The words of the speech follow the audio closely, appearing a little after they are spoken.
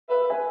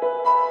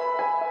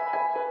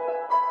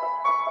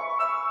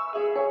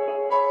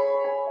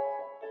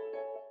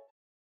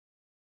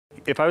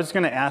if I was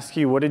going to ask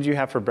you, what did you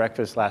have for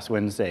breakfast last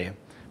Wednesday?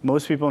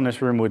 Most people in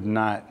this room would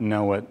not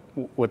know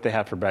what they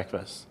had for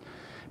breakfast.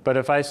 But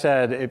if I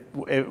said,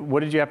 what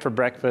did you have for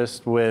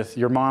breakfast with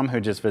your mom who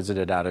just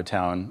visited out of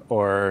town,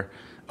 or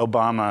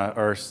Obama,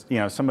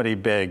 or somebody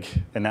big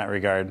in that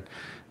regard,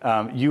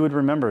 you would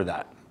remember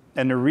that.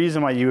 And the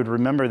reason why you would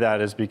remember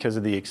that is because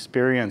of the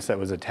experience that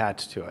was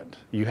attached to it.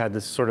 You had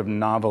this sort of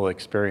novel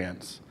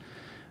experience.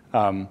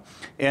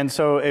 And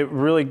so it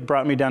really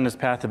brought me down this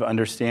path of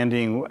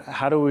understanding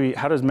how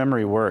does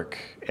memory work?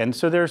 And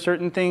so there are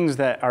certain things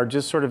that are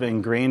just sort of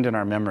ingrained in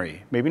our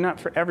memory. Maybe not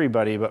for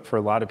everybody, but for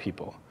a lot of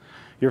people.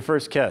 Your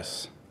first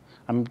kiss.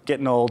 I'm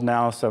getting old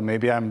now, so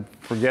maybe I'm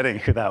forgetting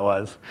who that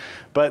was.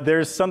 But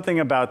there's something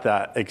about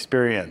that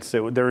experience.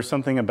 There was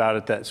something about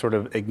it that sort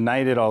of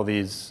ignited all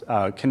these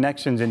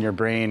connections in your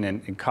brain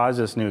and caused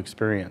this new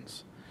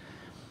experience.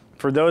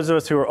 For those of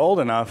us who are old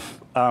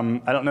enough, I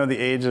don't know the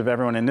age of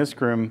everyone in this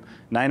room,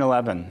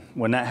 9/11,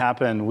 when that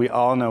happened, we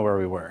all know where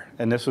we were.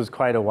 And this was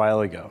quite a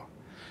while ago.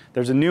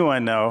 There's a new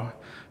one, though.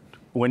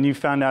 When you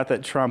found out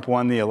that Trump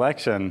won the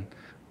election,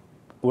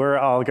 we're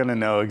all going to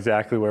know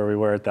exactly where we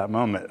were at that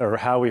moment, or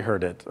how we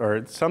heard it,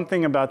 or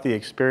something about the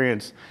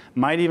experience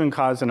might even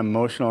cause an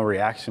emotional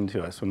reaction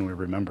to us when we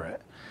remember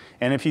it.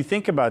 And if you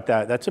think about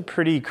that, that's a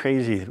pretty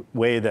crazy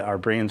way that our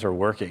brains are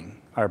working.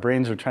 Our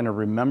brains are trying to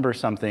remember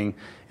something,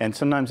 and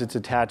sometimes it's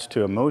attached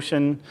to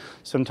emotion,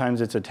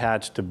 sometimes it's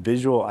attached to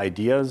visual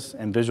ideas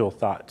and visual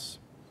thoughts.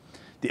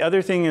 The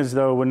other thing is,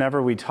 though,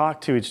 whenever we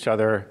talk to each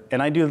other,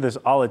 and I do this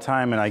all the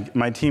time, and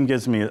my team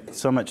gives me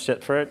so much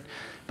shit for it,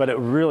 but it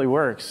really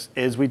works,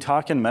 is we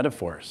talk in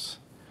metaphors.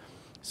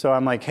 So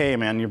I'm like, hey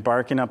man, you're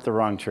barking up the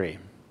wrong tree.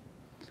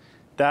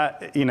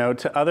 That, in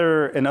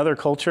other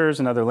cultures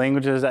and other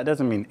languages, that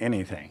doesn't mean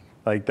anything.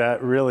 Like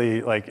that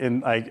really,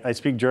 I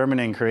speak German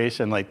in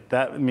Croatian,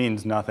 that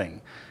means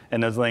nothing.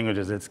 In those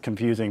languages, it's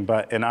confusing.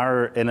 But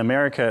in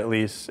America, at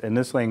least, in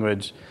this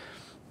language,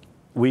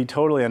 we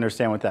totally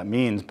understand what that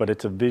means, but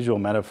it's a visual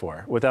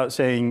metaphor. Without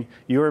saying,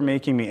 you're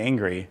making me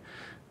angry,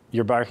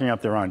 you're barking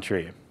up the wrong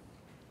tree.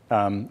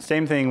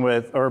 Same thing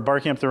with, or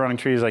barking up the wrong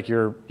tree is like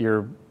you're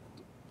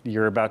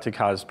about to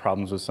cause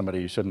problems with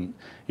somebody you shouldn't.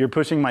 You're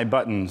pushing my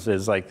buttons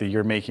is like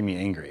you're making me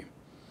angry.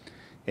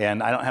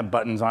 And I don't have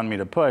buttons on me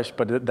to push,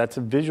 but that's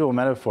a visual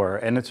metaphor,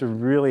 and it's a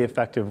really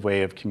effective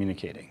way of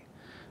communicating.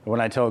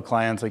 When I tell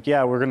clients, like,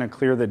 yeah, we're going to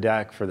clear the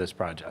deck for this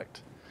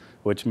project,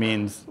 which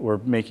means we're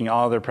making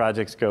all other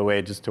projects go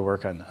away just to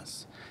work on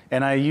this.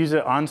 And I use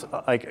it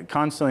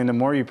constantly. The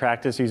more you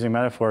practice using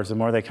metaphors, the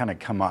more they kind of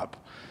come up.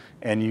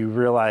 And you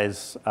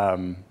realize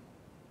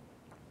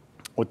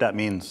what that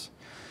means.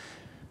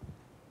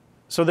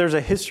 So there's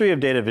a history of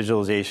data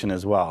visualization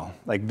as well.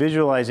 Like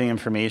visualizing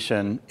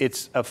information,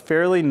 it's a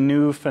fairly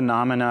new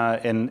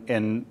phenomena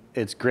in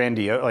its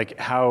grandiose, like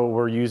how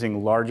we're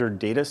using larger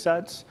data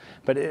sets,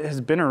 but it has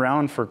been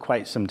around for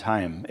quite some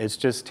time. It's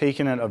just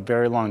taken it a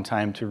very long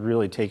time to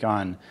really take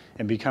on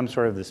and become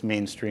sort of this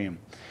mainstream.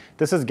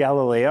 This is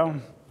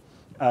Galileo's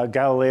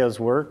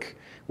work,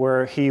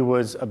 where he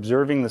was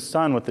observing the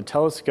sun with the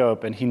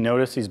telescope, and he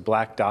noticed these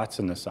black dots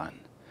in the sun.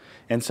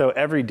 And so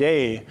every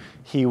day,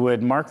 he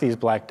would mark these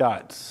black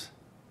dots.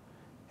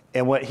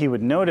 And what he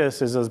would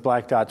notice is those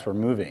black dots were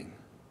moving.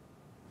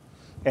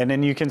 And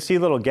then you can see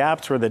little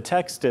gaps where the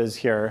text is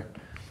here.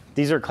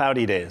 These are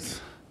cloudy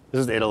days. This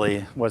is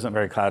Italy. Wasn't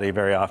very cloudy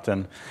very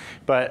often.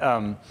 But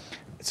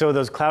so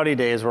those cloudy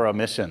days were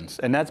omissions.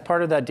 And that's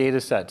part of that data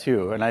set,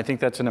 too. And I think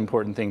that's an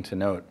important thing to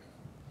note.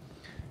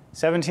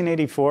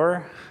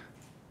 1784.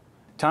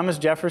 Thomas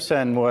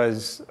Jefferson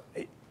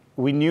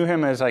we knew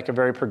him as like a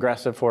very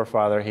progressive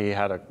forefather. He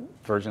had a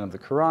version of the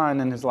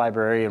Quran in his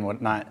library and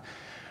whatnot.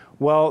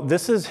 Well,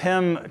 this is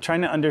him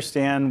trying to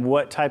understand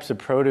what types of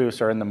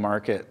produce are in the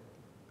market,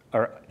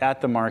 or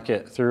at the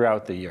market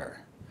throughout the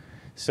year.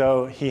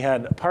 So he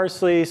had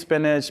parsley,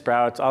 spinach,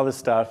 sprouts, all this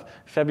stuff,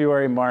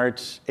 February,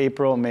 March,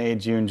 April, May,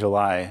 June,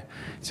 July.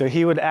 So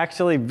he would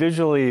actually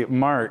visually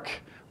mark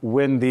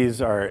when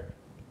these are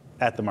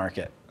at the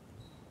market,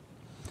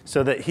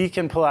 so that he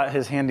can pull out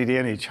his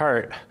handy-dandy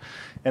chart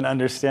and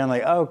understand,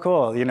 like, oh,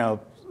 cool,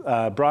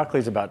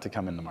 broccoli's about to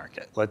come in the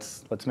market.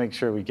 Let's make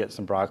sure we get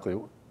some broccoli.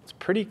 It's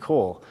pretty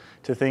cool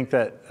to think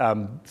that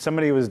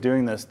somebody was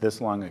doing this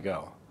long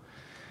ago.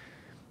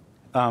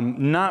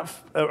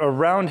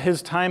 Around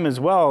his time as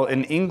well,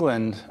 in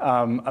England,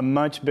 a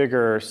much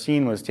bigger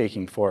scene was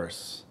taking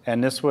force.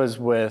 And this was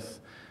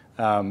with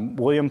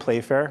William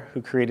Playfair,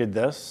 who created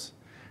this.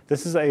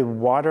 This is a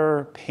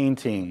water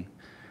painting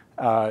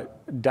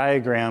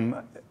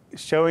diagram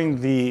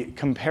showing the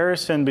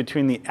comparison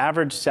between the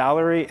average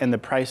salary and the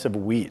price of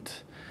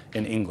wheat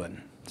in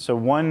England. So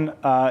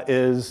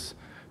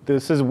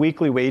this is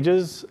weekly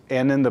wages,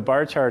 and then the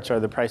bar charts are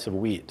the price of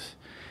wheat,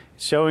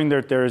 showing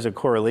that there is a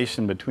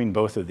correlation between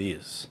both of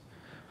these.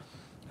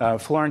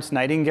 Florence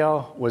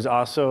Nightingale was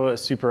also a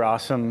super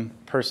awesome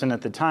person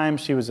at the time.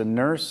 She was a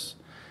nurse,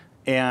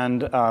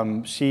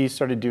 and she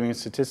started doing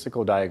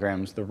statistical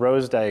diagrams. The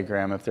Rose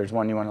diagram, if there's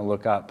one you want to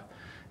look up,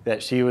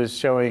 that she was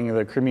showing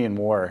the Crimean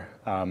War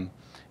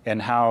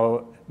and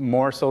how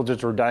more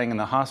soldiers were dying in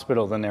the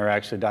hospital than they were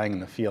actually dying in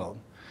the field.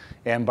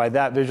 And by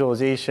that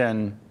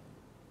visualization,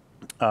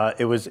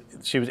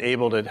 she was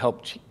able to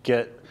help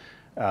get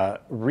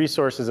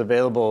resources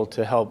available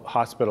to help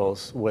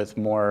hospitals with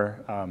more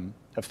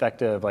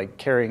effective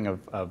caring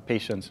of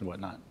patients and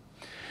whatnot.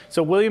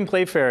 So William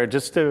Playfair,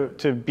 just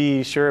to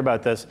be sure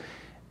about this,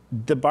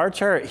 the bar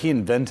chart he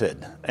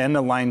invented and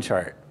the line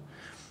chart.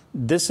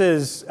 This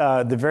is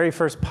the very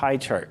first pie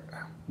chart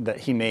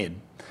that he made.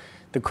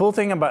 The cool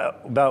thing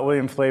about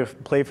William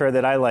Playfair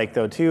that I like,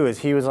 though, too, is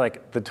he was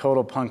like the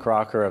total punk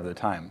rocker of the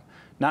time.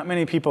 Not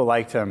many people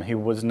liked him. He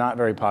was not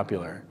very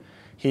popular.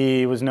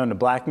 He was known to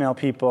blackmail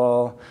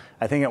people.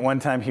 I think at one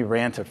time he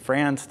ran to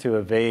France to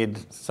evade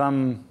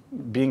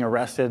being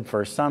arrested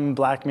for some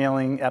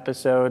blackmailing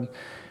episode.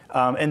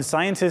 And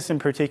scientists in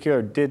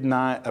particular did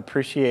not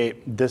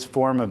appreciate this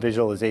form of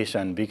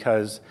visualization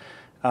because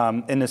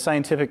in the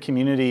scientific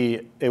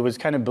community, it was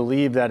kind of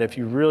believed that if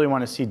you really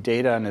want to see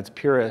data in its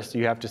purest,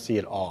 you have to see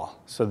it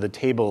all. So the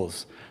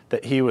tables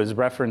that he was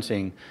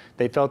referencing,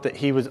 they felt that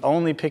he was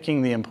only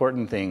picking the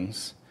important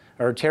things,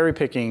 or cherry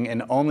picking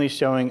and only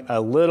showing a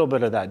little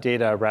bit of that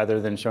data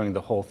rather than showing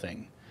the whole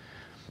thing.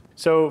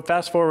 So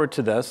fast forward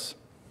to this.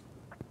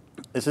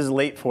 This is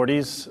late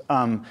 40s,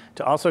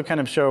 to also kind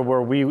of show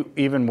where we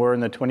even were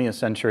in the 20th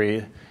century.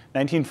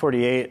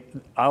 1948,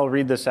 I'll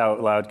read this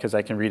out loud because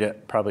I can read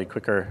it probably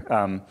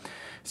quicker.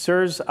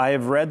 Sirs, I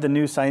have read the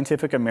new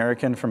Scientific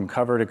American from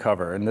cover to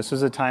cover. And this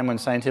was a time when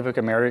Scientific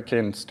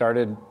American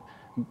started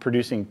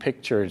producing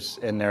pictures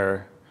in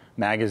their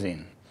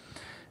magazine.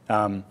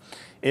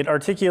 It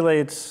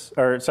articulates,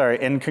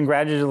 and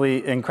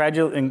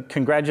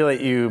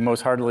congratulate you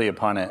most heartily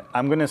upon it.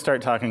 I'm going to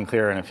start talking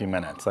clearer in a few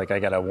minutes. I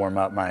got to warm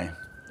up my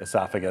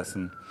esophagus.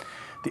 And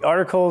the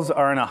articles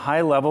are on a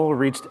high level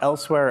reached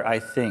elsewhere, I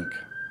think,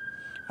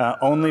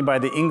 only by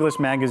the English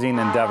magazine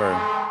Endeavor.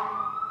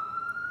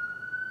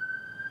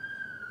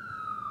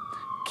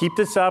 Keep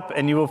this up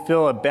and you will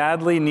fill a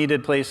badly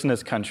needed place in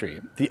this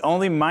country. The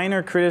only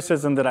minor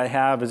criticism that I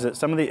have is that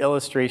some of the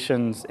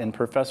illustrations in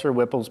Professor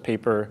Whipple's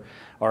paper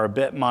are a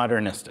bit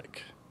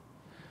modernistic.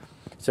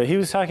 So he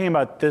was talking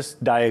about this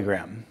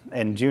diagram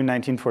in June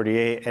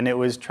 1948, and it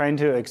was trying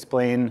to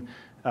explain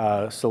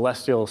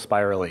celestial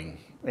spiraling.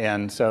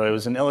 And so it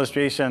was an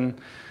illustration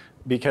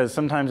because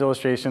sometimes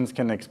illustrations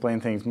can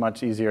explain things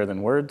much easier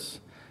than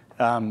words.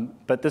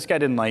 But this guy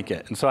didn't like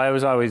it. And so I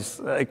was always,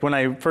 when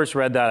I first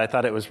read that, I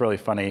thought it was really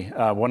funny.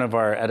 One of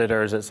our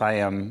editors at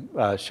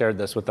SciEm shared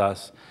this with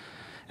us.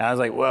 And I was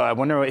like, well, I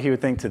wonder what he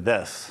would think to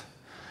this.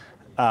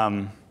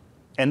 And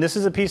this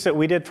is a piece that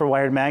we did for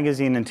Wired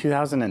Magazine in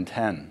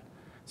 2010.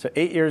 So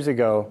 8 years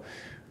ago,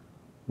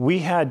 we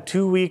had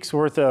 2 weeks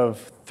worth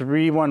of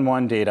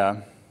 311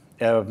 data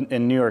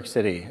in New York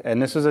City.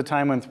 And this was a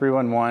time when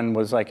 311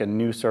 was like a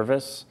new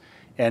service.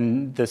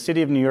 And the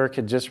city of New York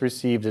had just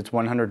received its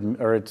 100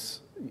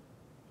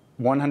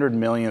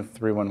 millionth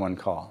 311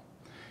 call.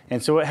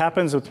 And so what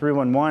happens with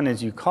 311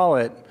 is you call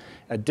it,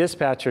 a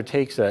dispatcher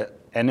takes it,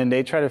 and then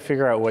they try to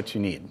figure out what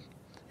you need.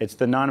 It's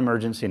the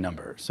non-emergency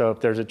number. So if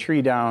there's a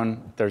tree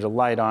down, if there's a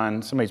light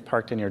on, somebody's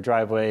parked in your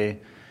driveway,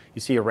 you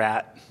see a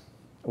rat,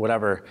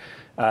 whatever,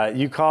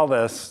 you call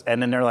this,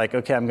 and then they're like,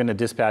 okay, I'm going to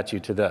dispatch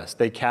you to this.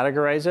 They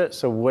categorize it,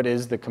 so what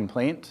is the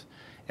complaint,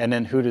 and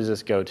then who does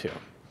this go to?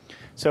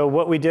 So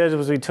what we did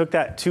was we took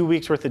that 2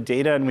 weeks worth of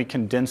data and we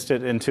condensed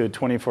it into a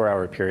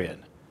 24-hour period.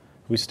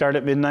 We start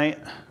at midnight,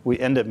 we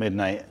end at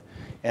midnight,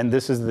 and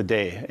this is the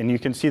day. And you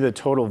can see the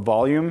total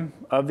volume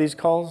of these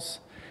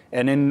calls.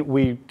 And then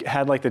we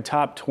had like the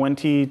top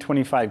 20,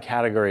 25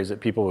 categories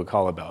that people would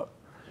call about.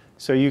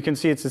 So you can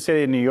see it's the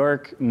city of New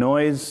York.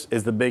 Noise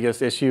is the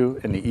biggest issue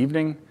in the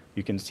evening.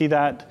 You can see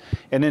that.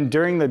 And then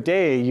during the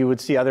day, you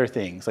would see other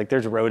things, like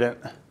there's rodent.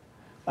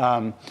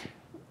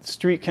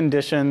 Street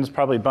conditions,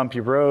 probably bumpy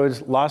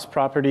roads, lost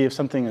property if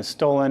something is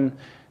stolen.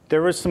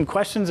 There was some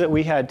questions that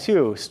we had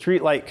too.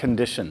 Street light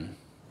condition.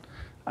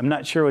 I'm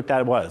not sure what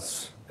that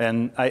was.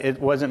 And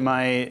it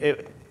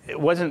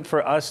wasn't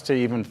for us to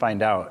even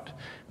find out.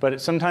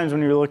 But sometimes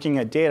when you're looking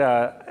at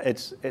data,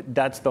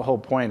 that's the whole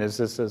point, is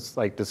this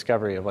like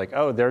discovery of like,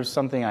 oh, there's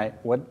something,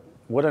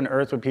 what on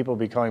earth would people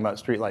be calling about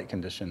street light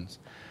conditions?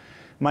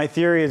 My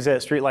theory is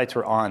that street lights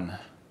were on.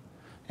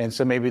 And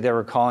so maybe they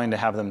were calling to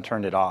have them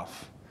turned it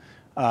off.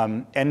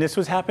 And this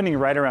was happening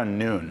right around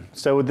noon.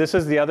 So this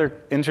is the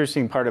other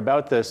interesting part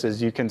about this,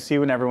 is you can see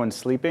when everyone's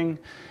sleeping,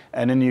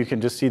 and then you can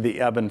just see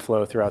the ebb and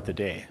flow throughout the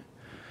day.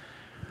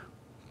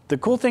 The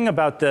cool thing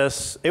about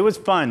this, it was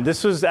fun.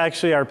 This was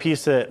actually our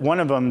piece, one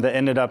of them that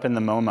ended up in the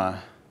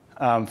MoMA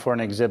for an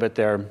exhibit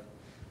there.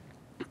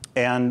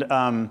 And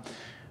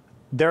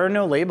there are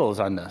no labels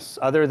on this,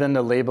 other than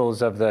the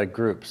labels of the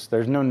groups.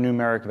 There's no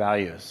numeric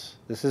values.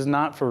 This is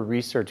not for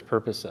research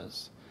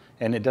purposes,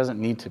 and it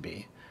doesn't need to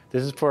be.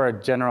 This is for a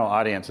general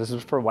audience. This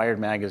is for Wired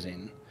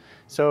Magazine.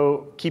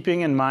 So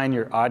keeping in mind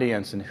your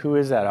audience and who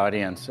is that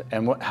audience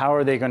and how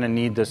are they going to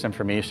need this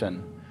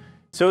information.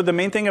 So the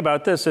main thing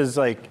about this is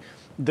like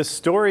the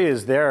story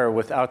is there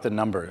without the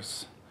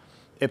numbers.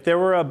 if there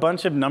were a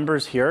bunch of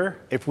numbers here,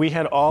 if we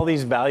had all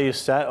these values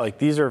set, like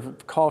these are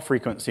call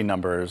frequency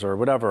numbers or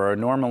whatever, or a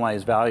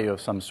normalized value of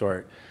some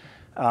sort,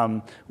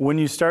 when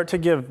you start to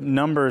give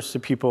numbers to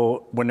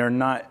people when they're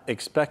not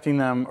expecting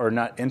them or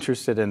not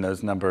interested in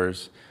those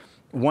numbers,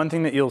 one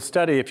thing that you'll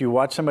study, if you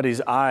watch somebody's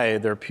eye,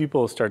 their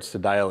pupil starts to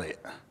dilate.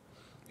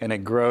 And it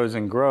grows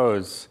and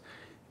grows,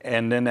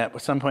 and then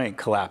at some point it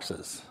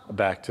collapses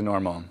back to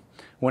normal.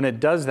 When it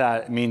does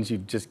that, it means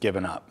you've just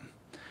given up.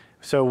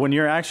 So when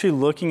you're actually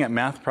looking at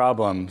math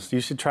problems, you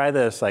should try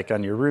this like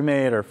on your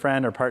roommate or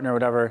friend or partner or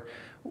whatever.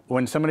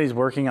 When somebody's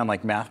working on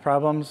like math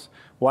problems,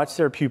 watch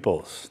their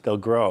pupils. They'll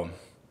grow.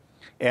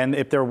 And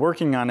if they're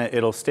working on it,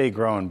 it'll stay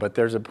grown. But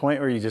there's a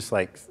point where you just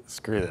like,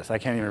 screw this. I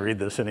can't even read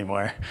this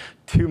anymore.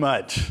 Too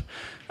much.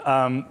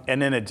 And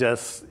then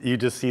you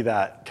just see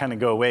that kind of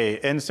go away.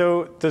 And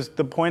so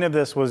the point of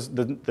this was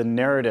the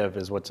narrative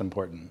is what's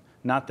important,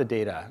 not the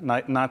data,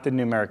 not the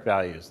numeric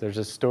values. There's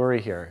a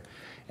story here.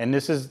 And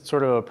this is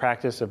sort of a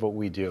practice of what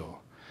we do.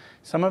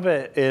 Some of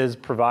it is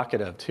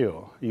provocative,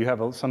 too. You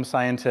have some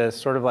scientists,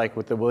 sort of like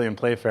with the William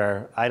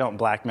Playfair, I don't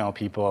blackmail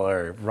people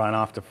or run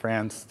off to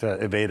France to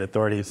evade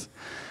authorities.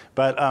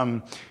 But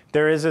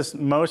there is this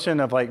motion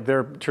of like,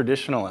 they're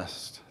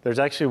traditionalists. There's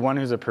actually one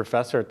who's a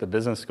professor at the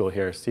business school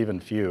here,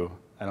 Stephen Few.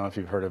 I don't know if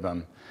you've heard of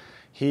him.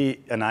 He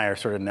and I are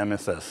sort of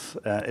nemesis.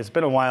 It's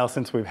been a while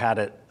since we've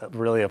had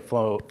really a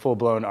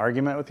full-blown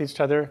argument with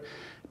each other.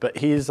 But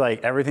he's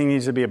like, everything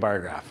needs to be a bar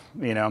graph.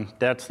 You know,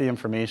 that's the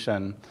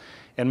information.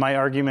 And my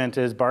argument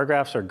is bar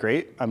graphs are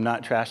great. I'm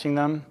not trashing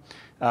them.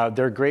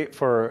 They're great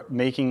for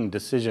making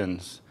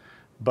decisions,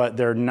 but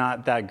they're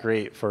not that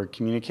great for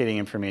communicating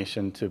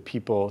information to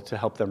people to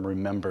help them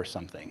remember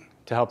something,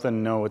 to help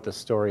them know what the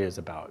story is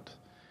about.